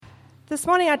This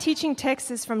morning our teaching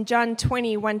text is from John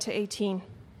 20, to 18.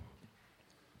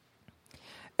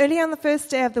 Early on the first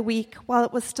day of the week, while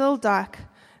it was still dark,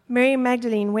 Mary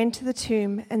Magdalene went to the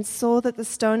tomb and saw that the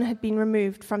stone had been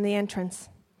removed from the entrance.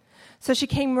 So she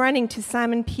came running to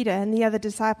Simon Peter and the other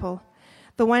disciple,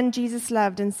 the one Jesus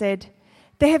loved, and said,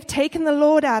 "They have taken the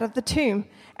Lord out of the tomb,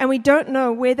 and we don't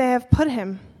know where they have put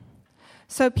him."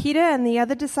 So Peter and the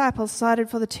other disciple started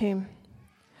for the tomb.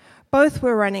 Both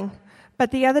were running, but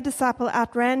the other disciple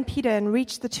outran Peter and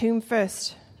reached the tomb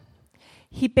first.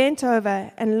 He bent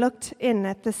over and looked in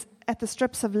at the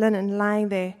strips of linen lying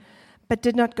there, but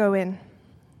did not go in.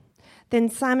 Then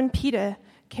Simon Peter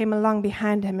came along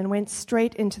behind him and went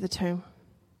straight into the tomb.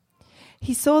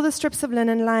 He saw the strips of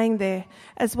linen lying there,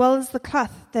 as well as the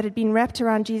cloth that had been wrapped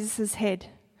around Jesus'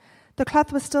 head. The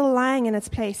cloth was still lying in its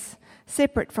place,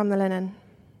 separate from the linen.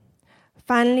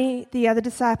 Finally, the other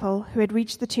disciple, who had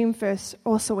reached the tomb first,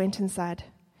 also went inside.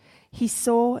 He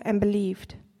saw and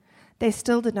believed. They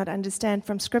still did not understand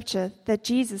from Scripture that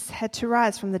Jesus had to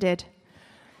rise from the dead.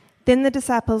 Then the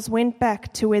disciples went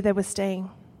back to where they were staying.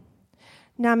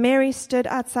 Now Mary stood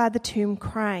outside the tomb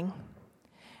crying.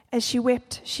 As she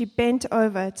wept, she bent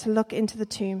over to look into the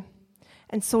tomb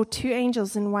and saw two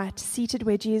angels in white seated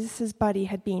where Jesus' body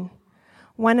had been,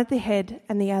 one at the head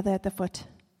and the other at the foot.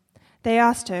 They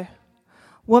asked her,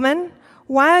 "Woman,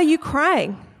 why are you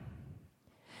crying?"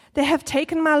 "They have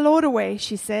taken my Lord away,"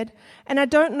 she said, "and I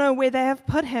don't know where they have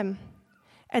put him."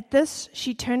 At this,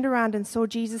 she turned around and saw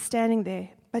Jesus standing there,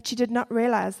 but she did not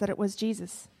realize that it was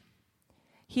Jesus.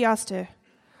 He asked her,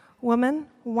 "Woman,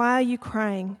 why are you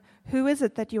crying? Who is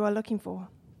it that you are looking for?"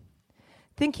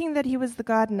 Thinking that he was the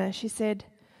gardener, she said,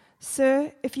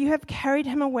 "Sir, if you have carried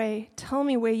him away, tell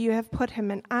me where you have put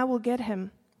him, and I will get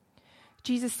him."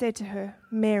 Jesus said to her,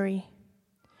 "Mary."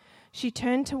 She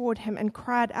turned toward him and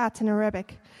cried out in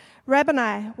Arabic,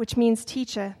 "Rabboni," which means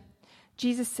teacher.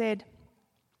 Jesus said,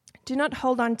 "Do not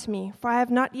hold on to me, for I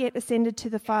have not yet ascended to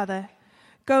the Father.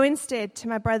 Go instead to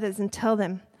my brothers and tell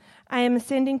them, I am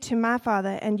ascending to my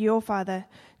Father and your Father,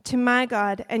 to my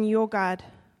God and your God."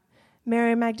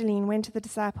 Mary Magdalene went to the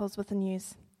disciples with the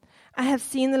news. "I have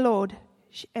seen the Lord,"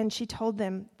 and she told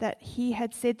them that he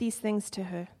had said these things to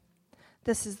her.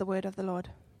 This is the word of the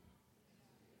Lord.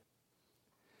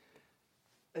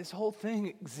 This whole thing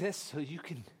exists so you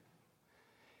can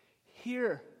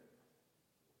hear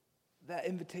that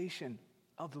invitation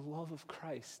of the love of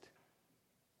Christ.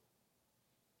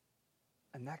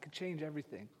 And that could change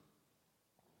everything.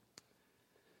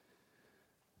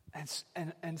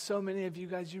 And so many of you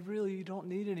guys, you don't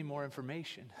need any more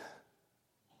information.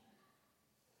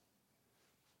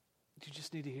 You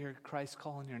just need to hear Christ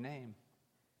calling your name.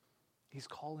 He's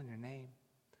calling your name.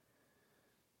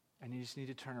 And you just need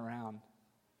to turn around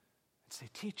and say,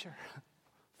 "Teacher,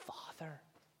 Father,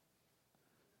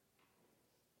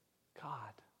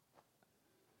 God."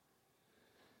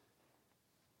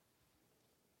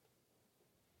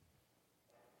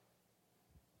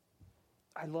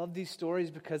 I love these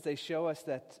stories because they show us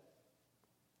that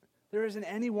there isn't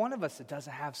any one of us that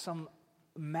doesn't have some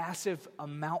massive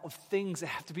amount of things that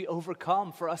have to be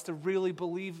overcome for us to really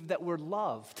believe that we're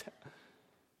loved.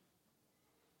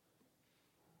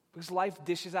 Because life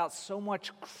dishes out so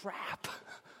much crap.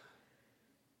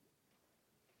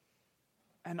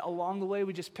 And along the way,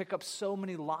 we just pick up so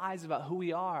many lies about who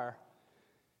we are.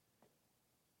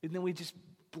 And then we just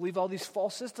believe all these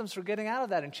false systems for getting out of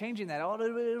that and changing that. Oh,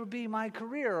 it'll be my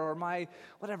career or my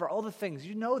whatever, all the things.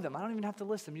 You know them. I don't even have to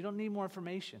list them. You don't need more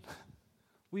information.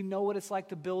 We know what it's like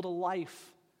to build a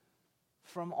life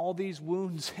from all these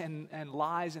wounds and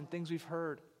lies and things we've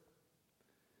heard.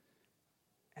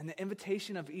 And the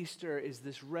invitation of Easter is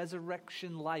this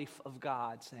resurrection life of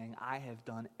God saying, "I have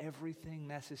done everything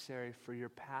necessary for your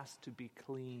past to be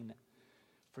clean,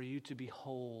 for you to be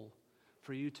whole,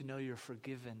 for you to know you're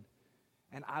forgiven.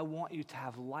 And I want you to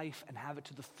have life and have it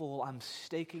to the full. I'm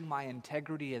staking my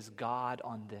integrity as God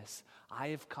on this. I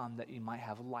have come that you might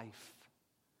have life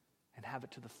and have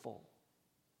it to the full."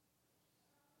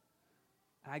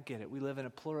 And I get it. We live in a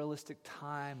pluralistic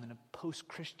time, in a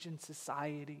post-Christian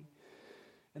society.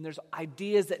 And there's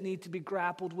ideas that need to be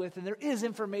grappled with, and there is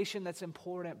information that's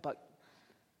important, but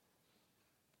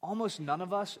almost none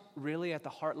of us really at the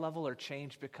heart level are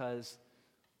changed because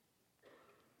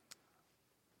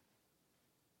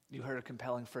you heard a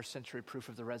compelling first century proof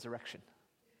of the resurrection.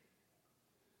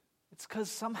 It's because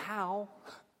somehow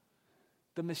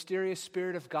the mysterious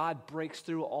Spirit of God breaks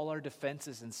through all our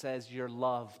defenses and says, "You're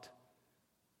loved.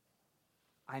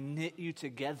 I knit you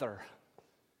together.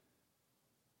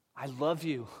 I love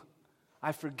you.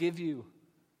 I forgive you.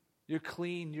 You're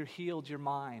clean. You're healed. You're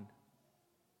mine."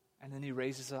 And then he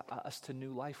raises us to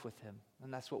new life with him.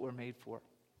 And that's what we're made for.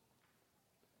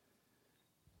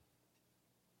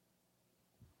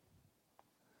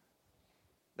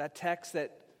 That text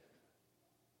that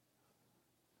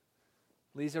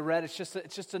Lisa read, it's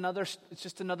just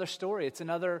another story.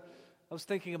 I was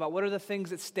thinking about what are the things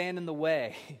that stand in the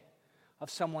way of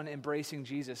someone embracing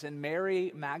Jesus. And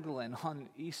Mary Magdalene on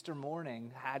Easter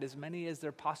morning had as many as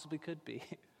there possibly could be.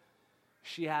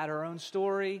 She had her own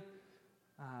story.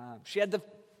 She had the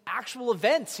actual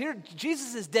events. Here,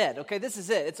 Jesus is dead. Okay, this is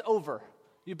it. It's over.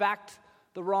 You backed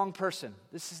the wrong person.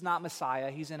 This is not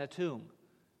Messiah. He's in a tomb.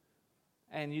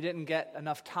 And you didn't get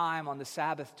enough time on the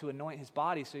Sabbath to anoint his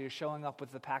body, so you're showing up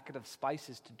with a packet of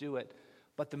spices to do it.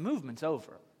 But the movement's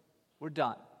over. We're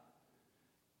done.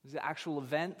 The actual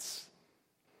events.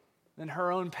 In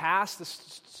her own past, the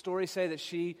stories say that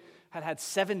she had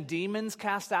 7 demons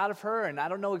cast out of her, and I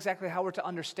don't know exactly how we're to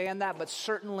understand that, but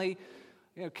certainly,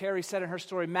 Carrie said in her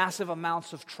story, massive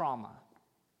amounts of trauma.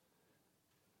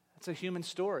 That's a human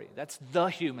story. That's the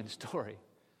human story.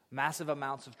 Massive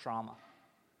amounts of trauma.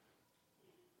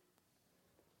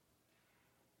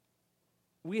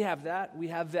 We have that. We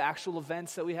have the actual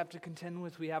events that we have to contend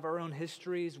with. We have our own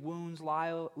histories, wounds,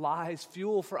 lies,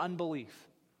 fuel for unbelief.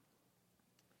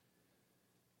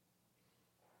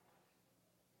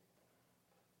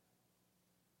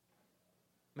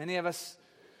 Many of us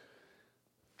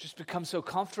just become so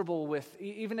comfortable with,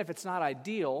 even if it's not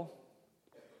ideal,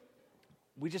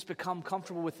 we just become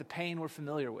comfortable with the pain we're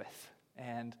familiar with.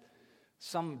 And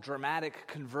some dramatic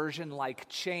conversion-like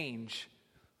change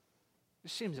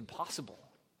just seems impossible.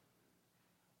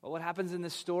 But what happens in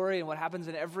this story and what happens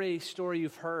in every story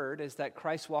you've heard is that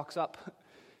Christ walks up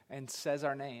and says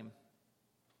our name.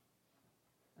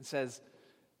 And says,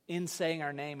 in saying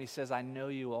our name, he says, I know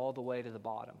you all the way to the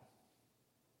bottom.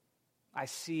 I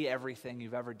see everything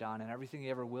you've ever done and everything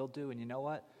you ever will do. And you know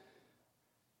what?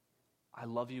 I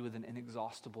love you with an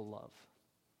inexhaustible love.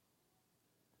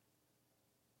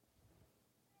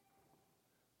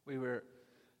 We were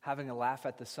having a laugh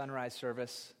at the sunrise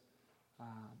service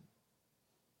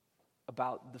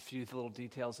about the few little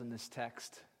details in this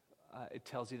text. It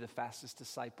tells you the fastest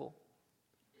disciple.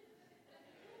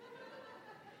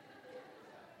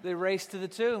 They race to the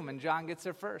tomb, and John gets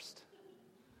there first.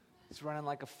 He's running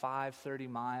like a 5:30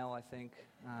 mile, I think.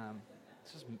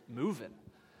 It's just moving.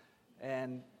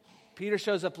 And Peter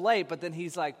shows up late, but then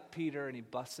he's like Peter, and he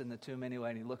busts in the tomb anyway,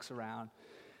 and he looks around.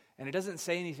 And it doesn't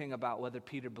say anything about whether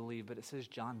Peter believed, but it says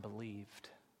John believed.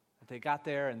 That they got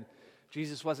there, and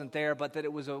Jesus wasn't there, but that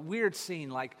it was a weird scene.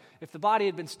 Like, if the body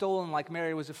had been stolen, like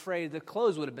Mary was afraid, the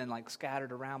clothes would have been like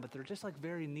scattered around, but they're just like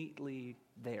very neatly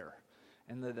there.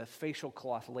 And the facial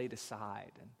cloth laid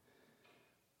aside.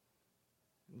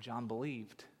 And John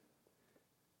believed.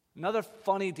 Another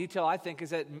funny detail, I think, is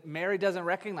that Mary doesn't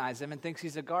recognize him and thinks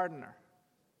he's a gardener.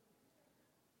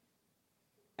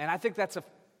 And I think that's a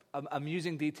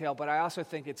amusing detail, but I also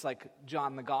think it's like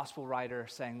John, the gospel writer,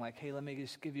 saying like, hey, let me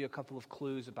just give you a couple of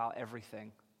clues about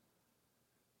everything.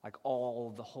 Like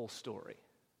the whole story.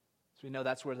 So we know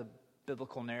that's where the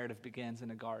biblical narrative begins,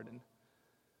 in a garden.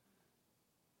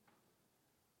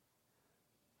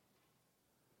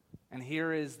 And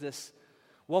here is this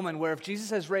woman where if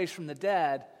Jesus has raised from the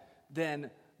dead, then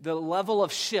the level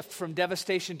of shift from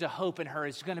devastation to hope in her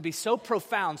is going to be so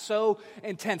profound, so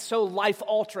intense, so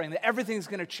life-altering that everything's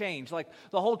going to change. Like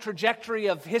the whole trajectory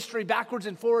of history backwards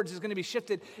and forwards is going to be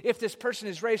shifted if this person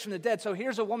is raised from the dead. So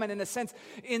here's a woman, in a sense,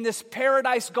 in this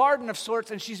paradise garden of sorts,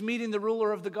 and she's meeting the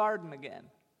ruler of the garden again.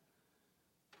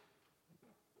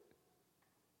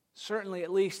 Certainly,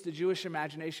 at least, the Jewish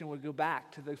imagination would go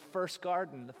back to the first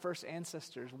garden, the first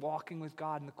ancestors walking with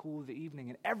God in the cool of the evening,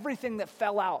 and everything that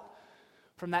fell out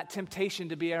from that temptation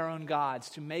to be our own gods,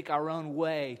 to make our own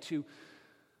way,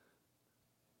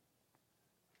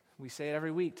 we say it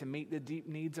every week, to meet the deep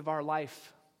needs of our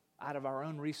life out of our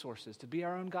own resources, to be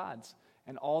our own gods,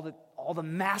 and all the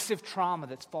massive trauma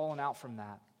that's fallen out from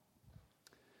that.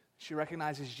 She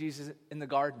recognizes Jesus in the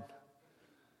garden.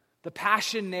 The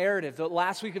passion narrative, the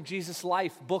last week of Jesus'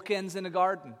 life, bookends in a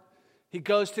garden. He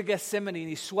goes to Gethsemane and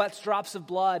he sweats drops of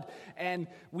blood, and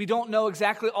we don't know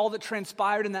exactly all that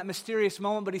transpired in that mysterious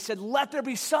moment, but he said, let there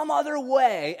be some other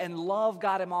way, and love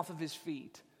got him off of his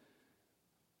feet.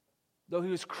 Though he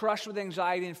was crushed with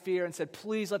anxiety and fear and said,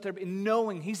 please let there be,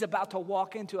 knowing he's about to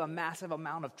walk into a massive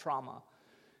amount of trauma.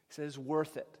 He says,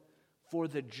 worth it. For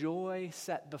the joy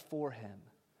set before him,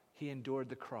 he endured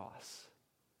the cross.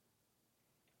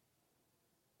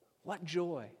 What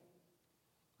joy?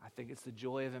 I think it's the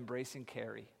joy of embracing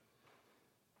Carrie,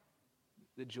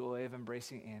 the joy of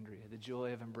embracing Andrea, the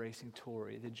joy of embracing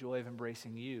Tori, the joy of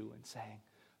embracing you and saying,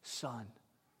 son,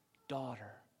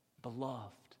 daughter,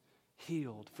 beloved,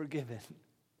 healed, forgiven.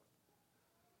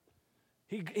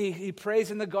 He prays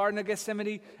in the Garden of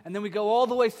Gethsemane, and then we go all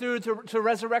the way through to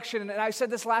resurrection. And I said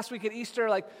this last week at Easter,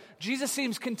 like Jesus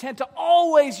seems content to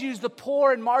always use the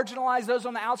poor and marginalize those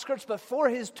on the outskirts, but for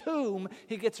his tomb,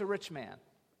 he gets a rich man.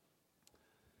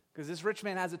 Because this rich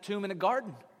man has a tomb in a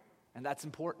garden, and that's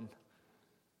important.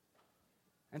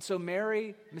 And so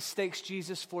Mary mistakes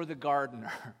Jesus for the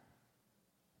gardener.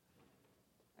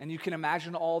 And you can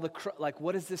imagine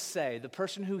what does this say? The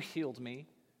person who healed me,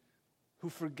 who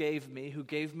forgave me, who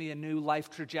gave me a new life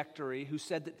trajectory, who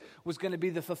said that was going to be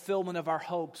the fulfillment of our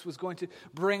hopes, was going to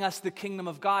bring us the kingdom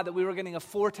of God, that we were getting a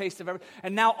foretaste of everything.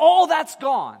 And now all that's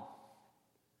gone.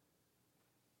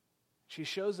 She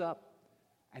shows up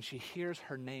and she hears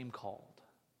her name called.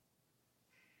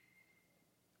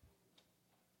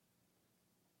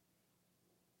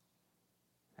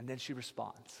 And then she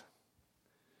responds.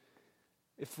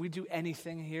 If we do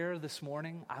anything here this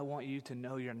morning, I want you to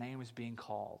know your name is being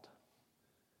called.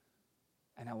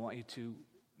 And I want you to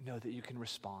know that you can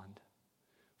respond.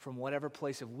 From whatever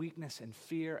place of weakness and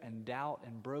fear and doubt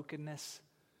and brokenness,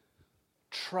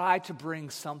 try to bring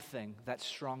something that's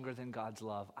stronger than God's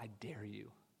love. I dare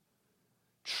you.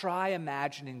 Try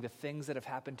imagining the things that have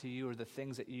happened to you or the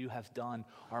things that you have done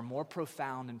are more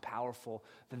profound and powerful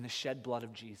than the shed blood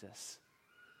of Jesus.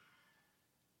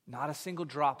 Not a single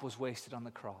drop was wasted on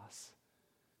the cross.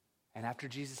 And after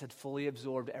Jesus had fully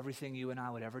absorbed everything you and I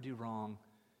would ever do wrong,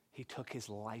 he took his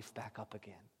life back up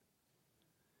again.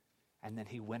 And then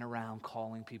he went around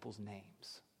calling people's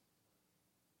names.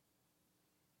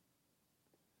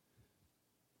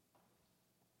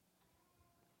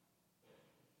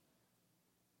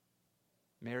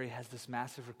 Mary has this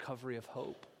massive recovery of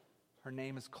hope. Her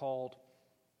name is called.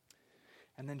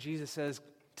 And then Jesus says,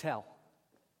 tell.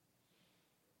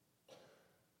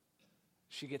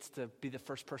 She gets to be the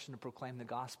first person to proclaim the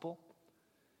gospel.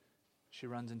 She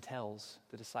runs and tells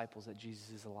the disciples that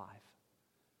Jesus is alive.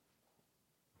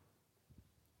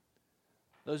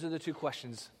 Those are the two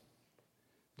questions.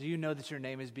 Do you know that your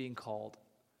name is being called?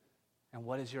 And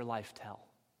what does your life tell?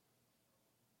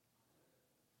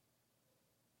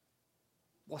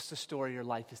 What's the story your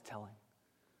life is telling?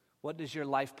 What does your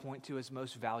life point to as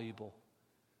most valuable,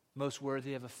 most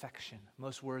worthy of affection,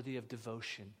 most worthy of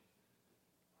devotion?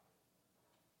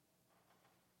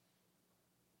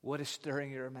 What is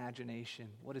stirring your imagination?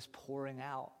 What is pouring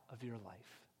out of your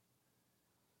life?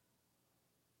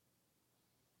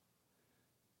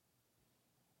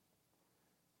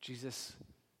 Jesus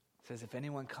says, if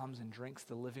anyone comes and drinks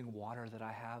the living water that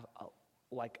I have,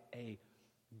 like a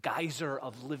geyser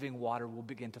of living water will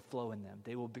begin to flow in them.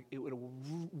 It will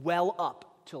well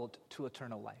up to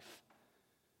eternal life.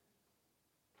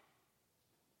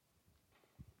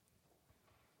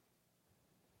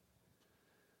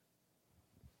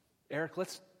 Eric,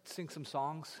 let's sing some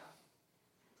songs.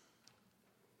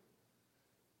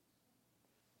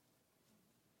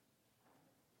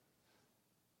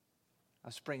 I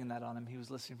was springing that on him. He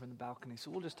was listening from the balcony. So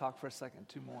we'll just talk for a second,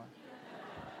 two more.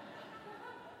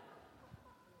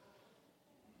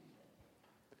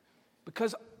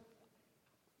 Because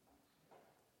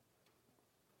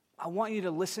I want you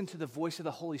to listen to the voice of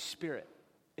the Holy Spirit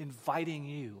inviting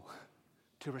you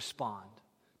to respond,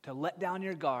 to let down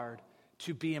your guard,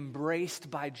 to be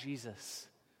embraced by Jesus.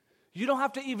 You don't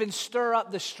have to even stir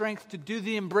up the strength to do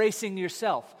the embracing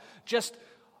yourself. Just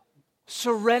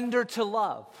surrender to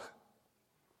love.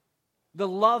 The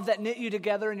love that knit you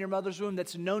together in your mother's womb,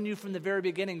 that's known you from the very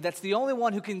beginning, that's the only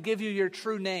one who can give you your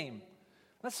true name.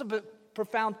 That's a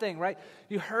profound thing, right?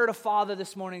 You heard a father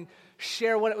this morning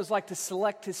share what it was like to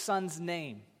select his son's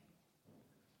name.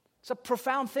 It's a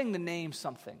profound thing to name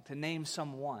something, to name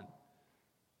someone.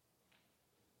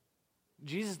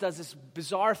 Jesus does this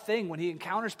bizarre thing when he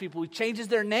encounters people. He changes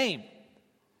their name.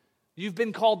 You've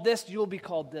been called this, you will be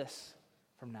called this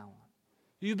from now on.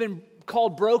 You've been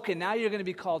called broken, now you're going to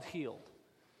be called healed.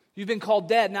 You've been called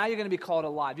dead, now you're going to be called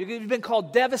alive. You've been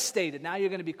called devastated, now you're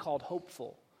going to be called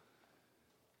hopeful.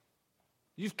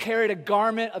 You've carried a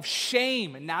garment of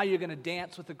shame, and now you're going to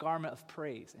dance with a garment of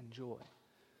praise and joy.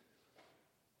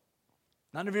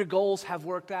 None of your goals have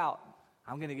worked out.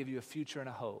 I'm going to give you a future and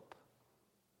a hope.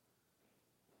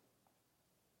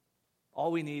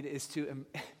 All we need is to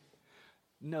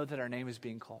know that our name is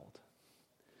being called.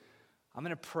 I'm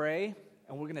going to pray,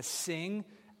 and we're going to sing,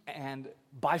 and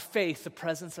by faith, the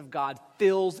presence of God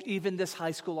fills even this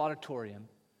high school auditorium.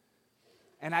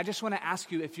 And I just want to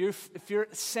ask you, if you're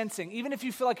sensing, even if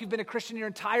you feel like you've been a Christian your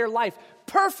entire life,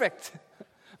 perfect.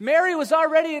 Mary was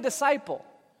already a disciple.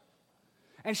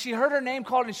 And she heard her name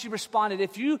called and she responded.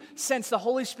 If you sense the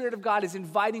Holy Spirit of God is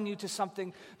inviting you to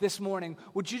something this morning,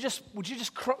 would you just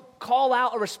call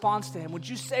out a response to him? Would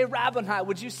you say Rabboni?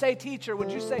 Would you say teacher?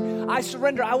 Would you say I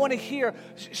surrender? I want to hear.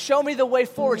 Show me the way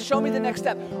forward. Show me the next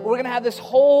step. We're going to have this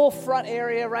whole front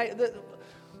area, right?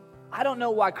 I don't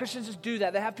know why Christians just do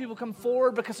that. They have people come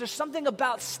forward because there's something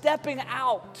about stepping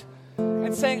out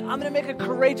and saying, I'm going to make a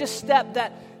courageous step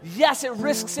that, yes, it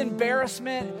risks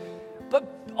embarrassment,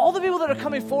 but all the people that are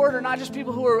coming forward are not just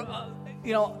people who are,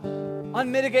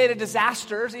 unmitigated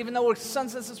disasters, even though in some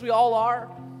senses we all are.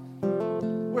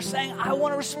 We're saying, I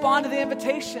want to respond to the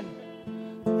invitation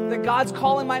that God's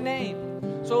calling my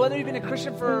name. So whether you've been a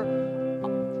Christian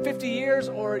for 50 years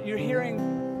or you're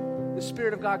hearing the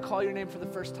Spirit of God call your name for the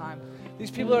first time,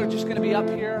 these people are just going to be up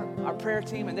here, our prayer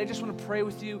team, and they just want to pray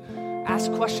with you, ask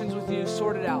questions with you,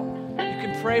 sort it out. You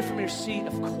can pray from your seat,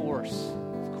 of course.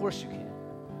 Of course you can.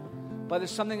 But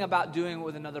there's something about doing it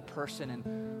with another person. And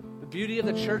the beauty of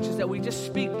the church is that we just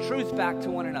speak truth back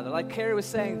to one another. Like Carrie was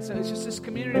saying, so it's just this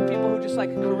community of people who just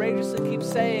like courageously keep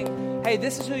saying, hey,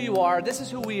 this is who you are. This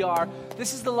is who we are.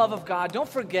 This is the love of God. Don't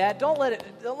forget. Don't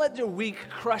let your week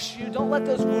crush you. Don't let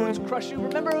those wounds crush you.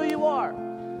 Remember who you are.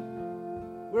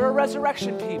 We're a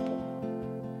resurrection people.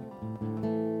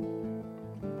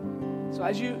 So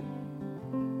as you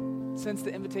sense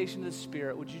the invitation of the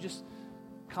Spirit, would you just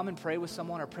come and pray with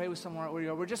someone or pray with someone where you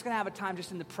are? We're just going to have a time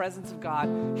just in the presence of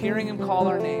God, hearing him call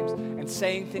our names and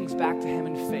saying things back to him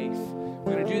in faith.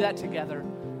 We're going to do that together.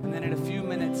 And then in a few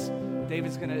minutes,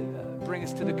 David's going to bring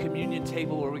us to the communion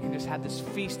table where we can just have this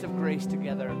feast of grace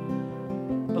together.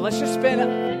 But let's just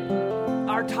spend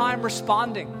our time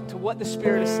responding to what the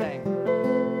Spirit is saying.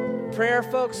 Prayer,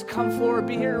 folks, come forward.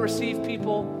 Be here to receive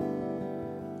people.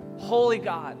 Holy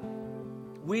God,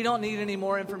 we don't need any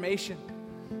more information.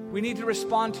 We need to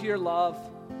respond to your love.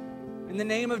 In the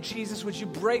name of Jesus, would you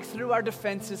break through our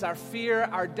defenses, our fear,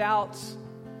 our doubts,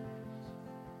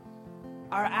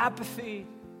 our apathy?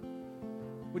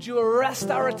 Would you arrest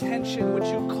our attention? Would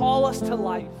you call us to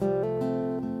life?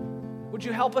 Would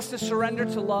you help us to surrender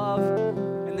to love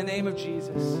in the name of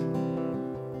Jesus?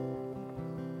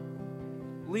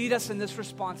 Lead us in this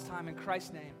response time in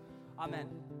Christ's name. Amen.